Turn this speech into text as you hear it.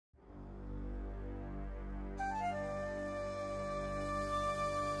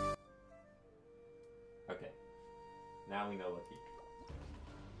Now we know Lucky.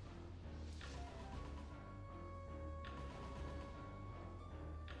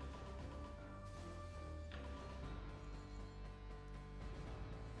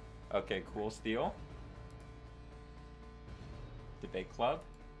 Okay, cool steal. Debate Club.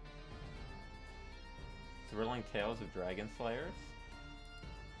 Thrilling Tales of Dragon Slayers.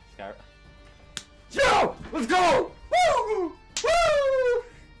 Sky. Xiao! Let's go! Woo! Woo!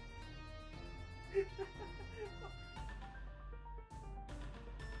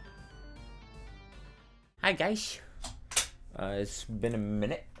 Hi guys. It's been a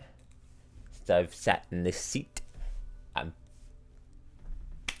minute since I've sat in this seat. A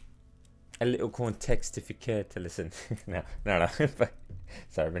little context if you care to listen. no. Sorry,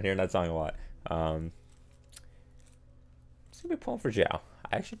 I've been hearing that song a lot. Just gonna be pulling for Xiao.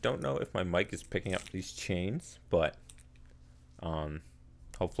 I actually don't know if my mic is picking up these chains, but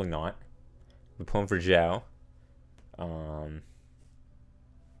hopefully not. We're pulling for Xiao.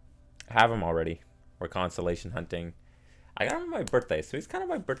 Have him already. We're constellation hunting. I got him on my birthday, so he's kind of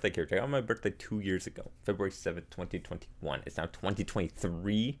my birthday character. I got him on my birthday 2 years ago, February 7th, 2021. It's now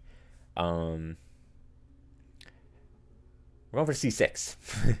 2023. We're going for C6.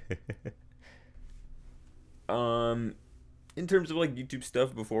 In terms of like YouTube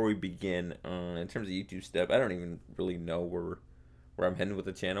stuff, before we begin, in terms of YouTube stuff, I don't even really know where I'm heading with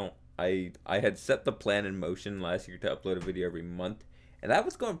the channel. I had set the plan in motion last year to upload a video every month, and that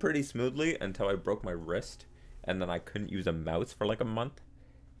was going pretty smoothly until I broke my wrist, and then I couldn't use a mouse for like a month.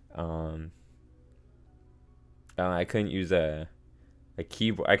 I couldn't use a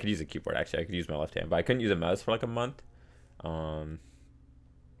keyboard. I could use a keyboard, actually. I could use my left hand, but I couldn't use a mouse for like a month. And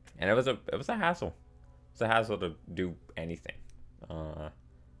it was a hassle. It's a hassle to do anything,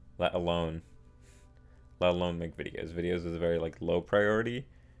 let alone make videos. Videos is a very like low priority,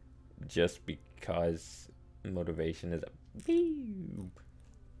 just because motivation is a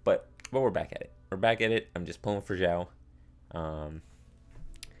but we're back at it. We're back at it. I'm just pulling for Xiao.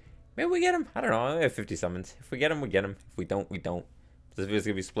 Maybe we get him. I don't know. I have 50 summons. If we get him, we get him. If we don't, we don't. This video is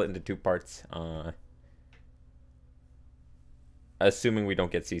gonna be split into 2 parts. Assuming we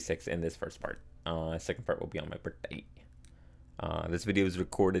don't get C6 in this first part. Second part will be on my birthday. This video is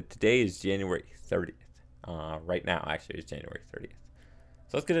recorded today. Is January 30th. Right now, actually, it's January 30th.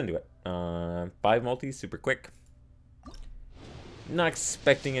 So let's get into it. 5 multis, super quick. Not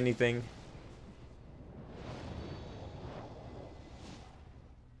expecting anything.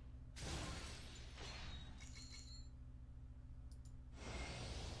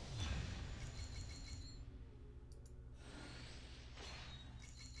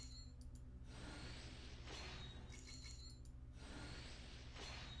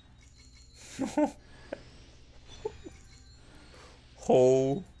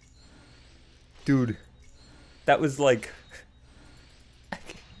 Oh, dude, that was like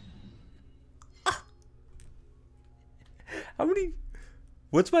how many?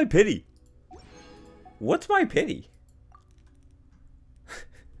 What's my pity? What's my pity?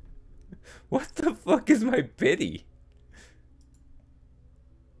 What the fuck is my pity?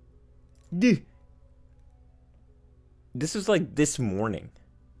 Dude, this was like this morning.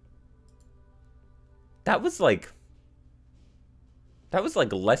 That was like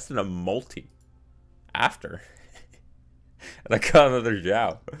less than a multi after. And I got another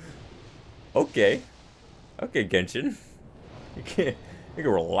Xiao. Okay. Okay, Genshin. You can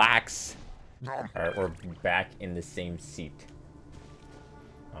relax. Alright, we're back in the same seat.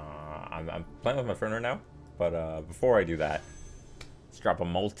 I'm playing with my friend right now. But before I do that, let's drop a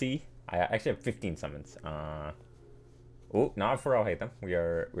multi. I actually have 15 summons. Oh, not for I'll hate them.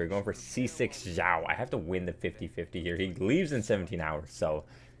 We're going for C6 Xiao. I have to win the 50-50 here. He leaves in 17 hours, so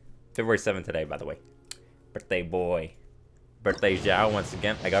February 7th today, by the way. Birthday boy. Birthday Xiao once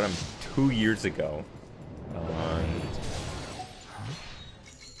again. I got him 2 years ago.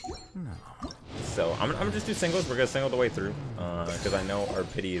 So I'm gonna just do singles. We're gonna single the way through, because I know our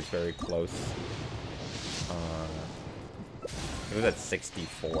pity is very close. It was at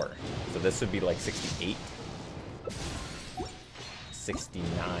 64, so this would be like 68. 69.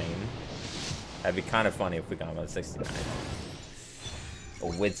 That'd be kind of funny if we got him at 69. A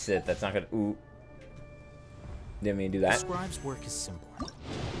with sit, that's not gonna. Ooh. Didn't mean to do that. The scribe's work is simple,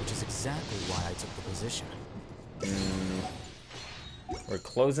 which is exactly why I took the position. We're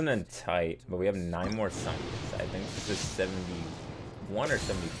closing in tight, but we have 9 more summons. I think this is 71 or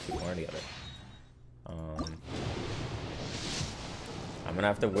 72, one or the other. I'm gonna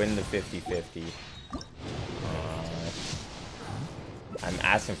have to win the 50-50. I'm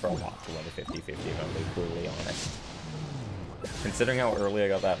asking for a lot to win the 50-50, if I'm being brutally honest. Considering how early I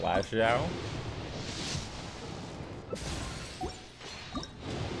got that last Xiao,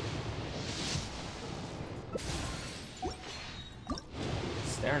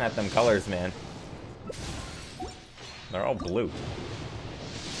 Staring at them colors, man. They're all blue.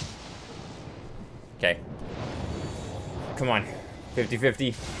 Okay. Come on.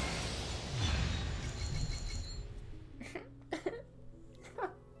 50-50.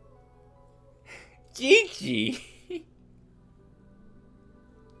 Gigi.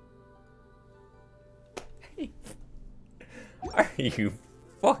 Are you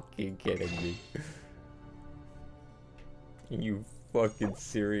fucking kidding me? Are you fucking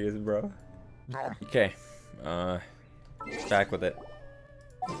serious, bro? Okay. Back with it.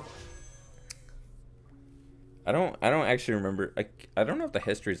 I don't actually remember. I don't know if the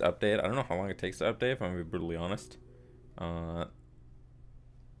history's updated. I don't know how long it takes to update, if I'm gonna be brutally honest.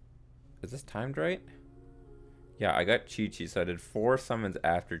 Is this timed right? Yeah, I got Chi-Chi, so I did 4 summons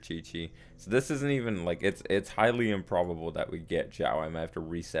after Chi-Chi. So this isn't even like it's highly improbable that we get Xiao. I might have to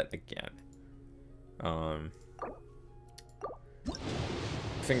reset again.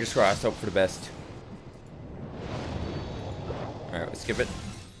 Fingers crossed, hope for the best. Alright, let's skip it.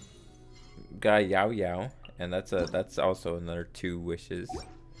 Got Yao, and that's also another 2 wishes.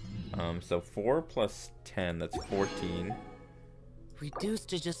 So 4 plus 10, that's 14. Reduced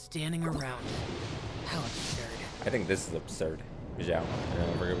to just standing around. How absurd. I think this is absurd, Xiao.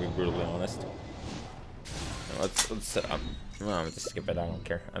 We're gonna be brutally honest. Let's set up. I'm gonna just skip it. I don't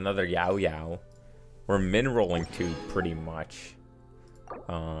care. Another Yao. We're min-rolling 2 pretty much,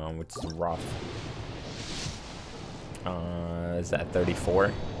 which is rough. Is that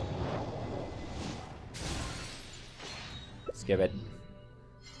 34? Skip it.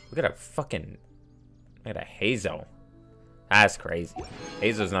 Look at a Hazel. That's crazy.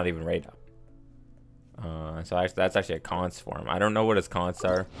 Hazel's not even rated up. So that's actually a cons for him. I don't know what his cons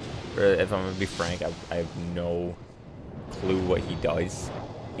are. If I'm gonna be frank, I have no clue what he does.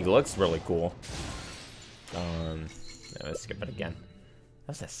 He looks really cool. Let's skip it again.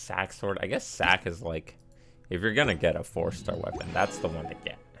 That's a sack sword. I guess sack is like, if you're gonna get a 4-star weapon, that's the one to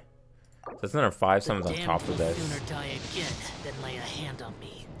get. So it's another 5 summons on top of this. Sooner die again than lay a hand on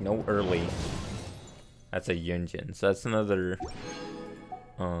me. No early. That's a Yunjin. So that's another.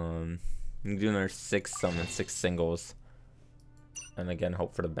 You can do another 6 summons, 6 singles, and again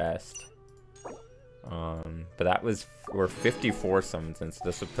hope for the best. But that was, we're 54 summons in, so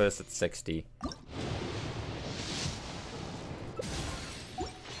this would put us at 60.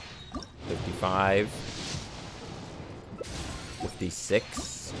 55.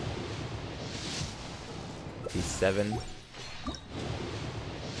 56. 57.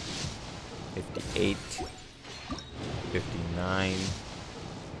 58. 59.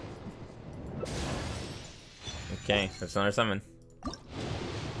 Okay, that's another summon.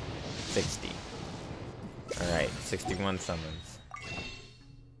 60. Alright, 61 summons.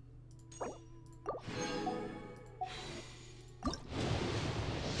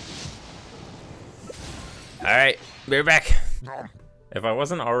 Alright, we're back. If I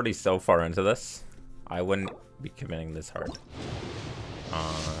wasn't already so far into this, I wouldn't be committing this hard.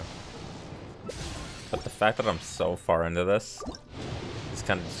 But the fact that I'm so far into this is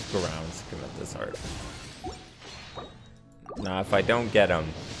kind of just grounds to commit this hard. Now, if I don't get him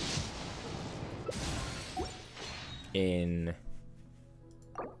in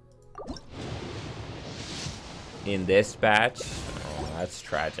this batch, oh, that's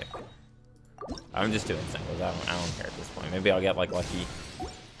tragic. I'm just doing singles. I don't care at this point. Maybe I'll get like lucky.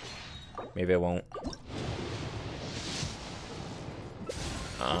 Maybe I won't.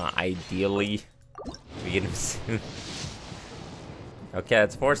 Ideally, we get him soon. Okay,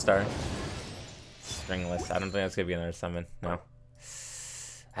 it's 4-star. Stringless. I don't think that's gonna be another summon. No.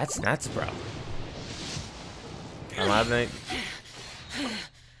 That's nuts, bro. I'm not.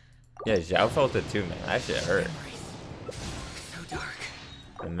 Yeah, Xiao felt it too, man. That shit hurt. So dark.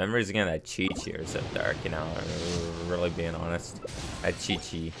 The memories again that Chi-Chi are so dark, you know. Really being honest, that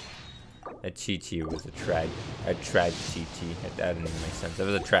Chi-Chi was a tragedy. Chi-Chi. That didn't even make sense. It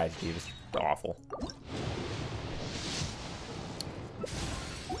was a tragedy. It was awful.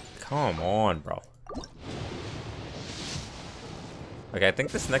 Come on, bro. Okay, I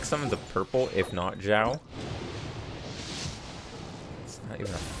think this next summon's a purple, if not Xiao. It's not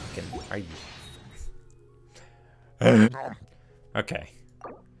even a fucking. Are you? Okay.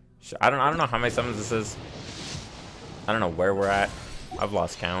 I don't know how many summons this is. I don't know where we're at. I've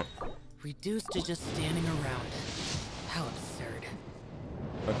lost count. Reduced to just standing around. How absurd.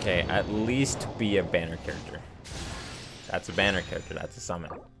 Okay, at least be a banner character. That's a banner character. That's a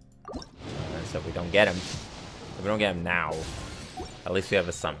summon. So if we don't get him, if we don't get him now, at least we have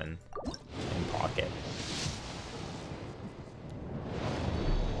a summon in pocket.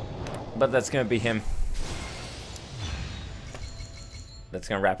 But that's gonna be him. that's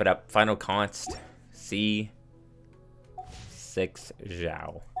gonna wrap it up. Final const. C6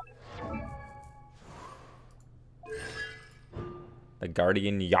 Xiao. The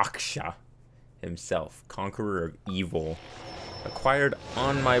guardian Yaksha himself, conqueror of evil, acquired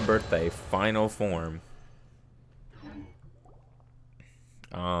on my birthday, final form.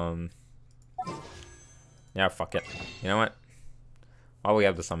 Yeah, fuck it. You know what? While we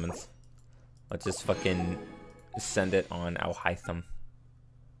have the summons, let's just fucking send it on Al Hytham.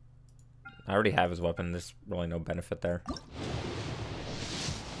 I already have his weapon. There's really no benefit there.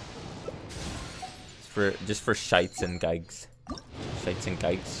 Just for shites and gigs. Shites and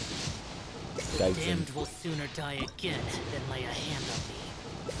gigs. Damned will sooner die again than lay a hand on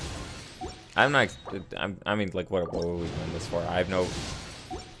me. I'm not. I mean, like, what are we doing this for? I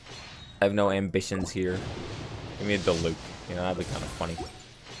have no ambitions here. Give me a Diluc. You know, that'd be kind of funny.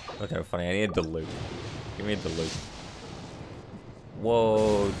 Look kind of funny. I need a Diluc. Give me a Diluc.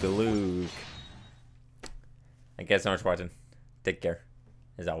 Whoa, Diluc. Thank you guys so much for watching. Take care.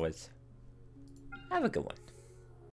 As always, have a good one.